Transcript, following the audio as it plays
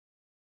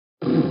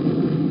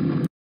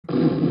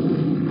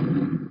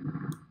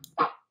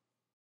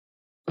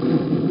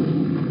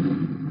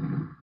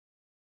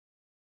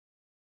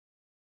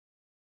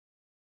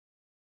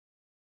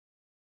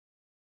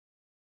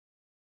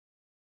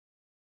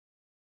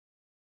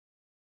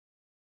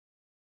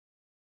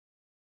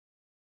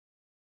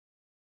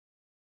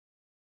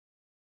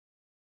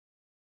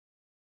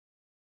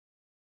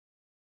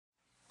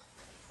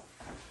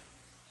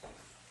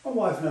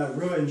My wife and I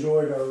really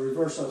enjoyed our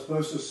reverse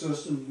osmosis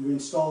system we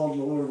installed a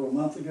little over a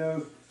month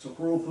ago. It's a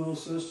Whirlpool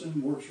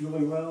system, works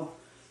really well,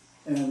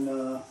 and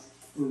we're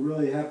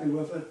really happy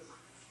with it.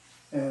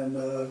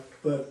 And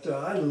but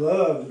I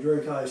love to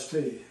drink iced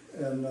tea,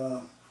 and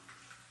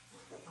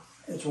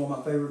it's one of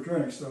my favorite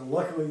drinks. So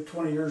luckily,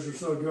 20 years or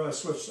so ago, I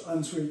switched to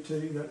unsweet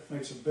tea. That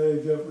makes a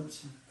big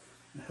difference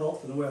in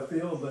health and the way I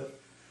feel. But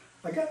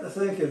I got to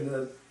thinking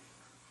that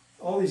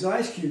all these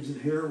ice cubes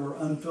in here were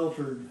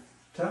unfiltered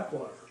tap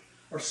water.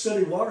 Our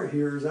city water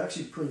here is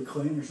actually pretty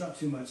clean. There's not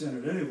too much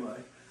in it anyway.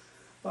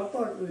 But I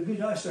thought it would be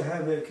nice to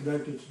have it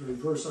connected to the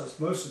reverse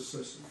osmosis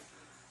system.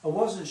 I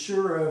wasn't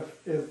sure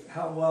if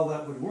how well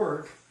that would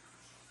work,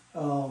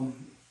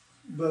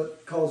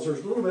 but because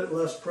there's a little bit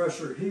less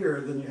pressure here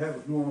than you have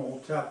with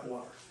normal tap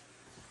water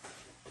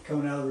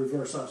coming out of the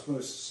reverse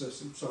osmosis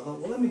system. So I thought,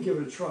 well, let me give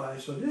it a try.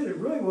 So I did. It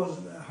really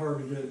wasn't that hard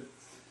to do.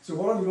 So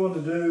what I'm going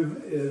to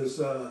do is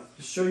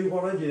just show you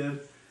what I did.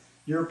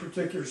 Your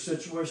particular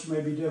situation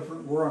may be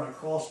different. We're on a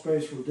crawl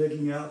space. We're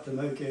digging out to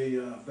make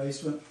a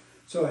basement,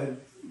 so I had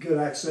good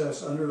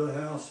access under the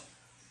house.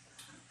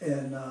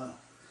 And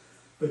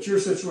but your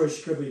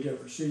situation could be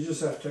different, so you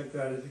just have to take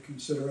that into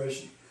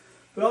consideration.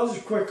 But I'll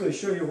just quickly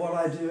show you what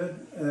I did,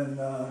 and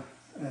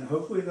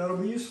hopefully that'll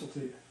be useful to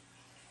you.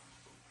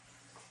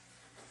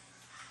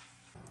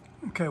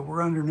 Okay,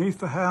 we're underneath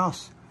the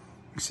house.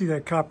 You see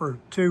that copper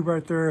tube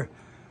right there?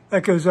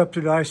 That goes up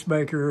to the ice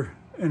maker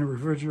and the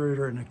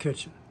refrigerator in the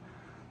kitchen.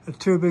 The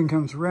tubing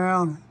comes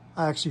around.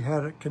 I actually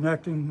had it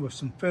connecting with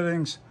some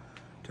fittings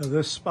to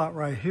this spot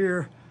right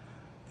here.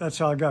 That's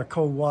how I got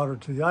cold water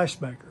to the ice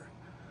maker.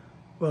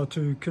 Well,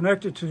 to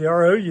connect it to the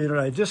RO unit,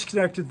 I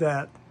disconnected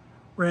that,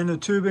 ran the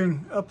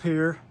tubing up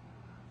here,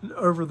 and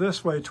over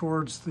this way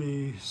towards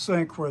the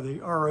sink where the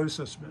RO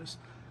system is.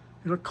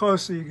 If you look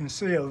closely, you can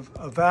see a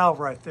valve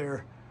right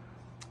there.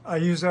 I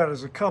use that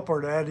as a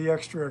coupler to add the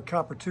extra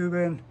copper tube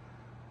in,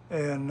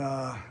 and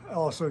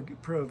also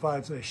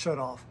provides a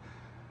shutoff.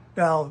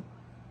 Now,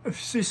 if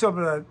you see some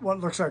of that, what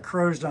looks like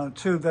corrosion on the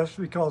tube, that's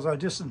because I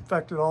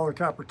disinfected all the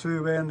copper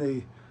tube and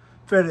the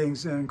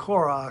fittings in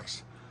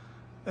Clorox,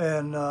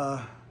 and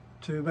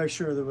to make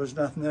sure there was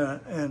nothing in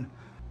it. And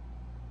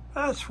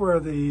that's where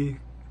the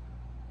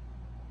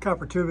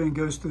copper tubing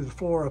goes through the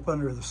floor up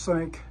under the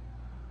sink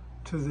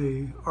to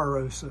the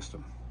RO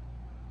system.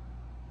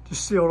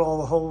 Just sealed all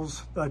the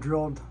holes I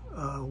drilled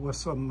with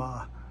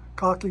some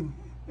caulking,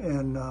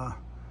 and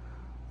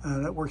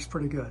it works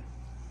pretty good.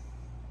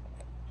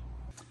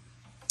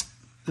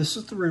 This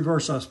is the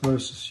reverse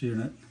osmosis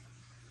unit.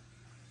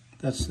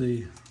 That's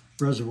the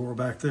reservoir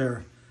back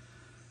there.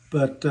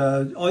 But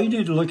all you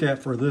need to look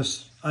at for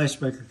this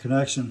ice maker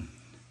connection,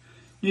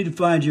 you need to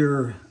find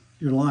your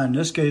line. In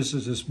this case,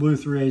 it's this blue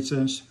 3/8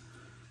 inch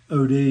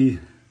OD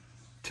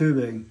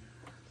tubing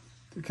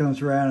that comes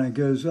around and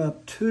goes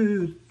up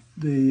to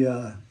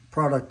the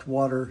product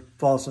water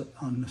faucet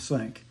on the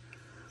sink.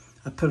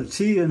 I put a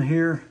T in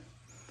here.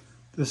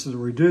 This is a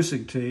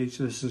reducing T.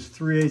 So this is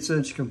 3/8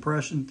 inch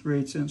compression,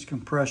 3/8 inch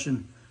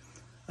compression.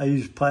 I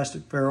use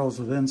plastic barrels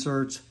of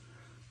inserts.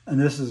 And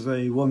this is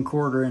a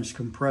 1/4 inch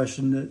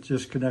compression that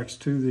just connects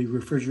to the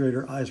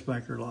refrigerator ice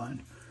maker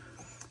line.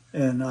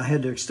 And I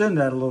had to extend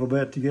that a little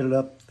bit to get it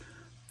up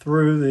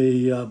through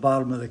the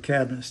bottom of the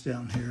cabinets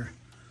down here.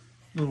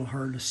 A little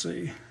hard to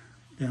see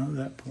down at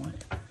that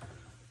point.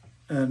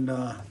 And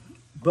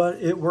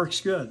but it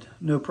works good,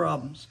 no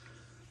problems.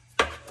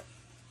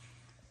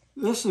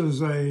 This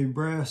is a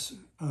brass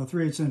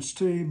 3/8 inch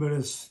T, but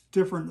it's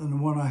different than the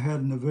one I had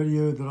in the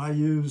video that I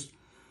used.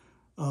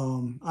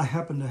 I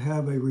happen to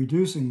have a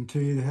reducing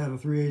T that had a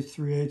 3/8,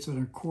 3/8, and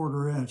a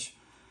 1/4 inch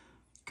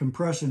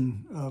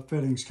compression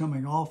fittings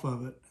coming off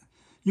of it.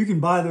 You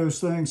can buy those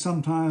things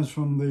sometimes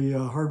from the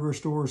hardware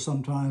store,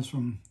 sometimes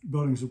from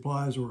building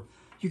supplies, or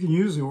you can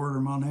usually order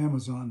them on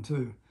Amazon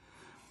too.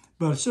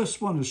 But I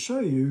just wanted to show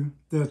you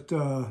that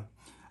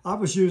I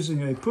was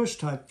using a push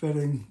type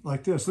fitting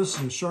like this. This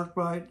is a shark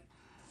bite.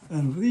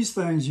 And for these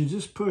things, you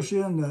just push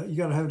in, you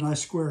got to have a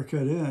nice square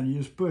cut in. You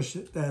just push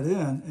that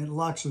in and it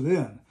locks it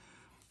in.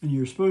 And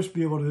you're supposed to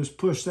be able to just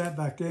push that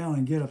back down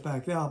and get it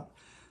back out.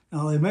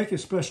 Now they make a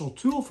special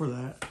tool for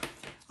that.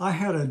 I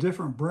had a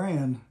different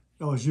brand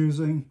I was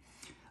using.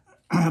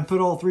 I put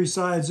all 3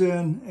 sides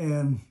in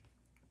and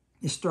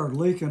it started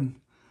leaking.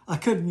 I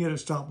couldn't get it to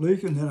stop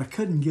leaking, then I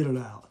couldn't get it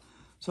out.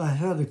 So I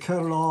had to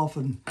cut it off,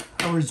 and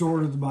I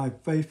resorted to my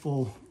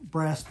faithful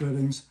brass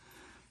fittings.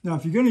 Now,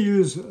 if you're going to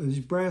use these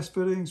brass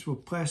fittings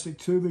with plastic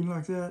tubing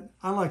like that,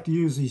 I like to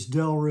use these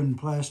Delrin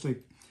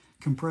plastic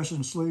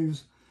compression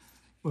sleeves,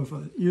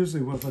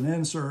 usually with an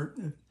insert.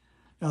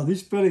 Now,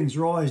 these fittings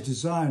are always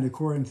designed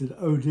according to the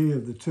OD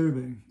of the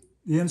tubing.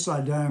 The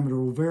inside diameter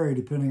will vary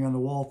depending on the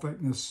wall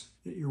thickness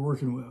that you're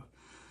working with.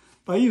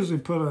 But I usually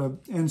put an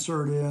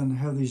insert in,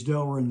 have these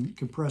Delrin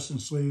compression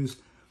sleeves,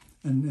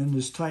 and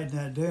just tighten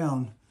that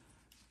down.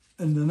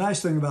 And the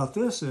nice thing about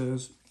this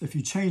is, if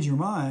you change your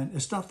mind,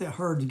 it's not that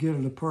hard to get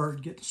it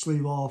apart, get the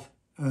sleeve off,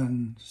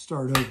 and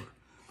start over.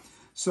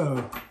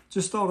 So,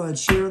 just thought I'd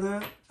share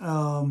that.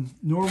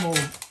 Normal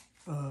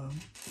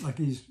like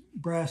these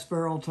brass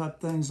barrel type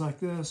things like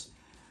this,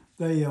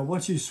 they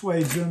once you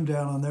swage them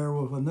down on there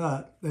with a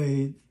nut,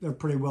 they're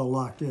pretty well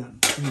locked in.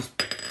 These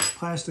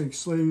plastic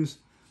sleeves,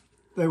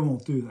 they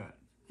won't do that.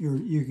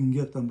 You can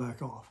get them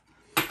back off.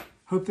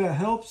 Hope that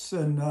helps,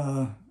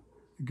 and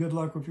good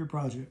luck with your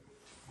project.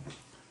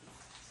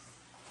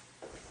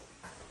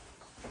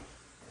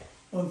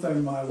 One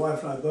thing my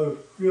wife and I both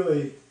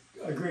really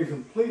agree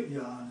completely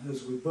on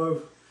is we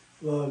both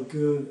love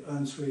good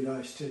unsweet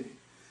iced tea.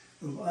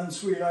 With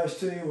unsweet iced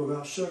tea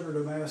without sugar to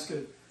mask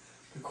it,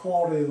 the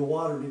quality of the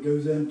water that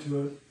goes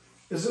into it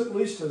is at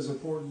least as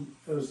important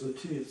as the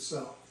tea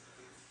itself.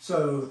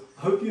 So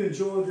I hope you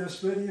enjoyed this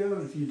video,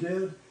 and if you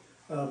did,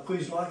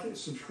 please like it,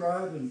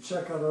 subscribe, and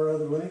check out our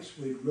other links.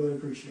 We'd really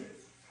appreciate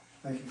it.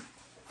 Thank you.